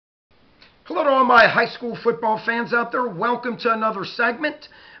Hello to all my high school football fans out there. Welcome to another segment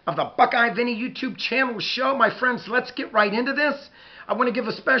of the Buckeye Vinny YouTube channel show. My friends, let's get right into this. I want to give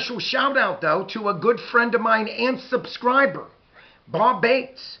a special shout out, though, to a good friend of mine and subscriber, Bob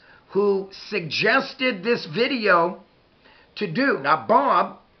Bates, who suggested this video to do. Now,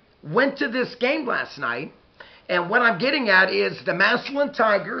 Bob went to this game last night, and what I'm getting at is the Massillon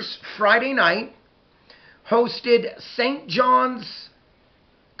Tigers, Friday night, hosted St. John's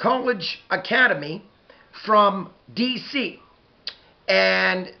College Academy from D.C.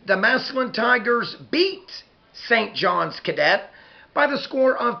 And the Massillon Tigers beat St. John's Cadet by the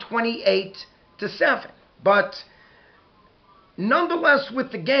score of 28-7. But nonetheless,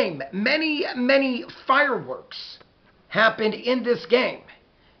 with the game, many fireworks happened in this game.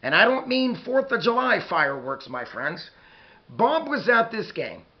 And I don't mean 4th of July fireworks, my friends. Bob was at this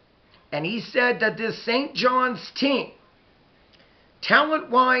game, and he said that this St. John's team,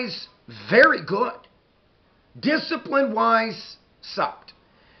 talent-wise, very good. Discipline-wise, sucked.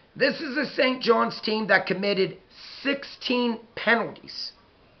 This is a St. John's team that committed 16 penalties.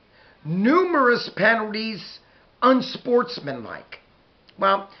 Numerous penalties, unsportsmanlike.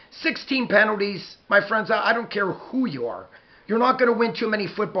 Well, 16 penalties, my friends, I don't care who you are. You're not going to win too many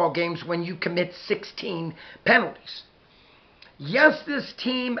football games when you commit 16 penalties. Yes, this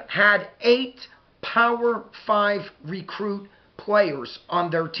team had 8 Power 5 recruit players on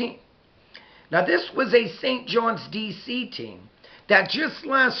their team. Now, this was a St. John's D.C. team that just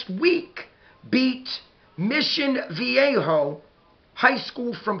last week beat Mission Viejo High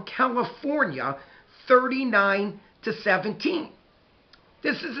School from California 39-17.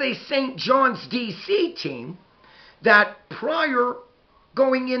 This is a St. John's D.C. team that prior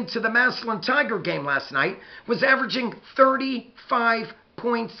going into the Massillon Tiger game last night was averaging 35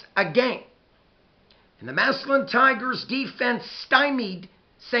 points a game. And the Massillon Tigers defense stymied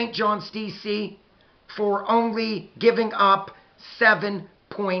St. John's D.C. for only giving up 7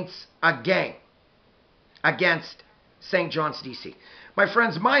 points a game against St. John's D.C. My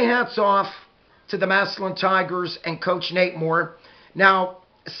friends, my hat's off to the Massillon Tigers and Coach Nate Moore. Now,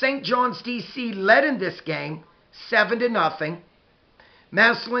 St. John's D.C. led in this game 7-0.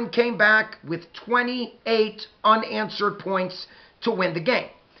 Massillon came back with 28 unanswered points to win the game.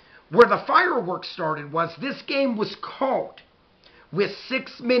 Where the fireworks started was this game was called with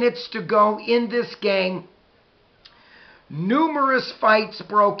 6 minutes to go in this game. Numerous fights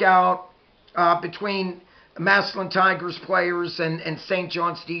broke out between Massillon Tigers players and St.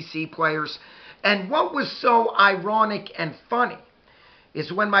 John's D.C. players. And what was so ironic and funny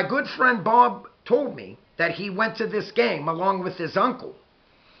is when my good friend Bob told me that he went to this game along with his uncle.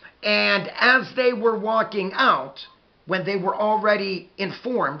 And as they were walking out, when they were already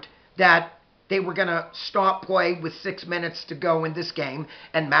informed that they were going to stop play with 6 minutes to go in this game,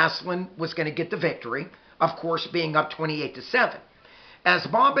 and Massillon was going to get the victory, of course being up 28-7. As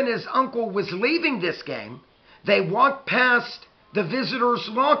Bob and his uncle was leaving this game, they walked past the visitors'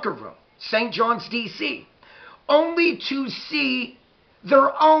 locker room, St. John's D.C., only to see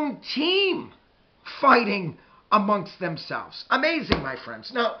their own team fighting amongst themselves. Amazing, my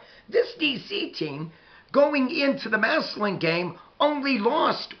friends. Now, this D.C. team, going into the Massillon game, only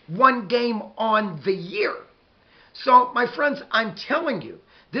lost 1 game on the year. So, my friends, I'm telling you,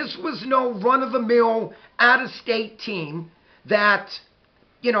 this was no run-of-the-mill, out-of-state team that,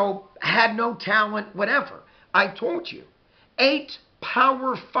 had no talent, whatever. I told you, 8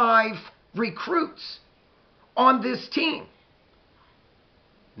 Power 5 recruits on this team.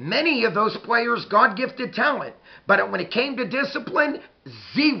 Many of those players, God-gifted talent. But when it came to discipline,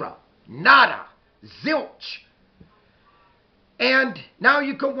 zero, nada, zilch. And now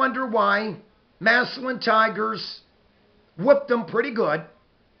you can wonder why Massillon Tigers whooped them pretty good,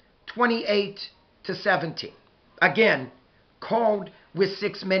 28-17. Again, called with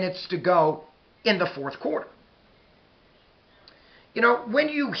 6 minutes to go in the 4th quarter. When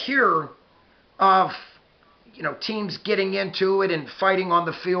you hear of teams getting into it and fighting on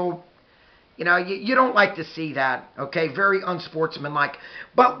the field, you don't like to see that, okay? Very unsportsmanlike.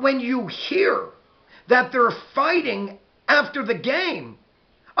 But when you hear that they're fighting after the game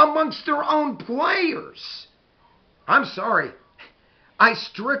amongst their own players, I'm sorry. I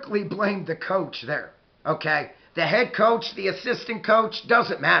strictly blame the coach there, okay? The head coach, the assistant coach,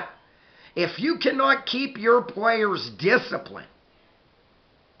 doesn't matter. If you cannot keep your players disciplined,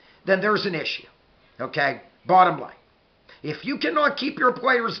 then there's an issue, okay? Bottom line. If you cannot keep your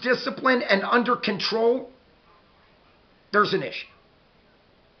players disciplined and under control, there's an issue.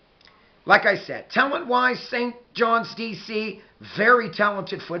 Like I said, talent-wise, St. John's D.C., very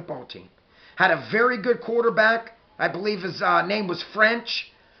talented football team. Had a very good quarterback. I believe his name was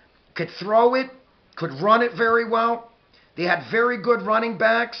French. could throw it, could run it very well. They had very good running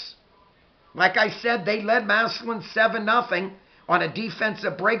backs. Like I said, they led Massillon 7-0 on a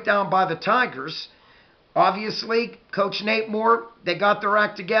defensive breakdown by the Tigers. Obviously, Coach Nate Moore, they got their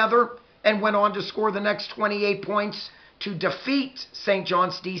act together and went on to score the next 28 points to defeat St.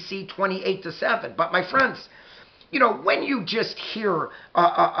 John's DC 28-7. But my friends, you know, when you just hear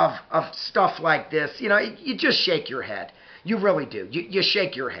of stuff like this, you know, you just shake your head. You really do. You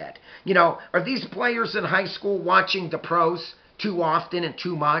shake your head. You know, are these players in high school watching the pros too often and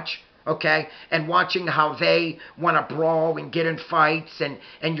too much? Okay, and watching how they want to brawl and get in fights,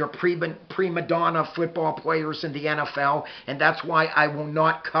 and your prima donna football players in the NFL, and that's why I will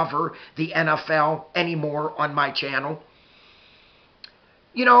not cover the NFL anymore on my channel.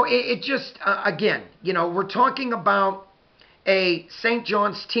 You know, it just, again, you know, we're talking about a St.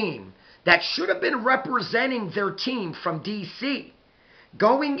 John's team that should have been representing their team from D.C.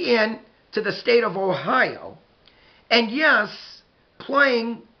 going in to the state of Ohio, and yes,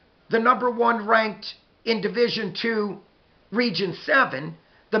 playing the #1 ranked in Division II, Region 7,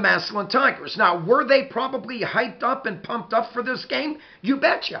 the Massillon Tigers. Now, were they probably hyped up and pumped up for this game? You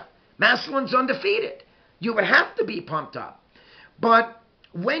betcha. Massillon's undefeated. You would have to be pumped up. But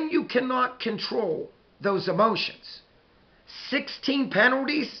when you cannot control those emotions, 16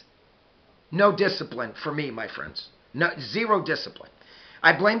 penalties, no discipline for me, my friends. No, zero discipline.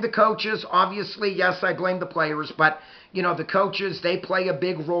 I blame the coaches. Obviously, yes, I blame the players. But, you know, the coaches, they play a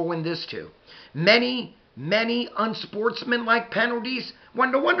big role in this too. Many unsportsmanlike penalties.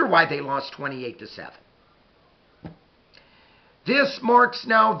 No wonder why they lost 28-7. This marks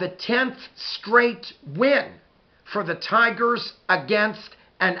now the 10th straight win for the Tigers against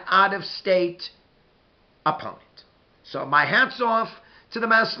an out-of-state opponent. So my hat's off to the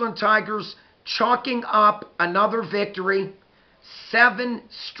Massillon Tigers, chalking up another victory. 7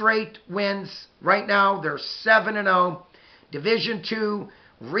 straight wins. Right now, they're 7-0. Division II,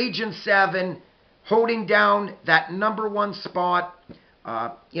 Region 7, holding down that #1 spot.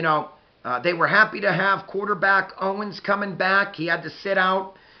 You know, they were happy to have quarterback Owens coming back. He had to sit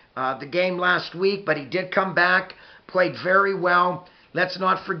out the game last week, but he did come back, played very well. Let's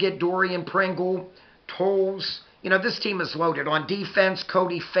not forget Dorian Pringle, Tolles. You know, this team is loaded. On defense,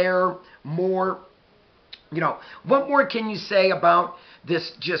 Cody Fair, Moore. You know, what more can you say about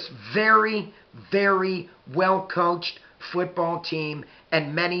this just very, very well-coached football team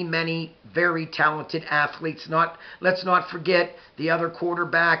and many very talented athletes? Let's not forget the other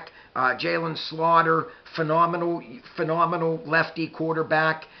quarterback, Jalen Slaughter, phenomenal lefty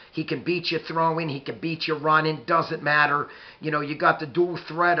quarterback. He can beat you throwing, he can beat you running, doesn't matter. You know, you got the dual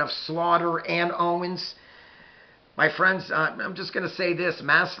threat of Slaughter and Owens. My friends, I'm just going to say this.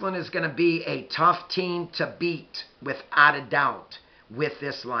 Massillon is going to be a tough team to beat, without a doubt, with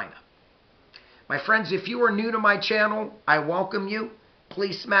this lineup. My friends, if you are new to my channel, I welcome you.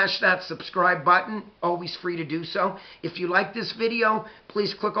 Please smash that subscribe button. Always free to do so. If you like this video,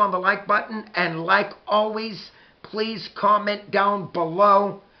 please click on the like button. And like always, please comment down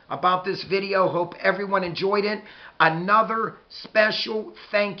below about this video. Hope everyone enjoyed it. Another special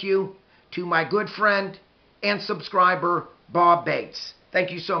thank you to my good friend and subscriber, Bob Bates. Thank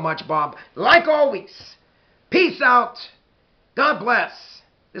you so much, Bob. Like always, peace out. God bless.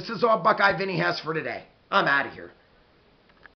 This is all Buckeye Vinny has for today. I'm out of here.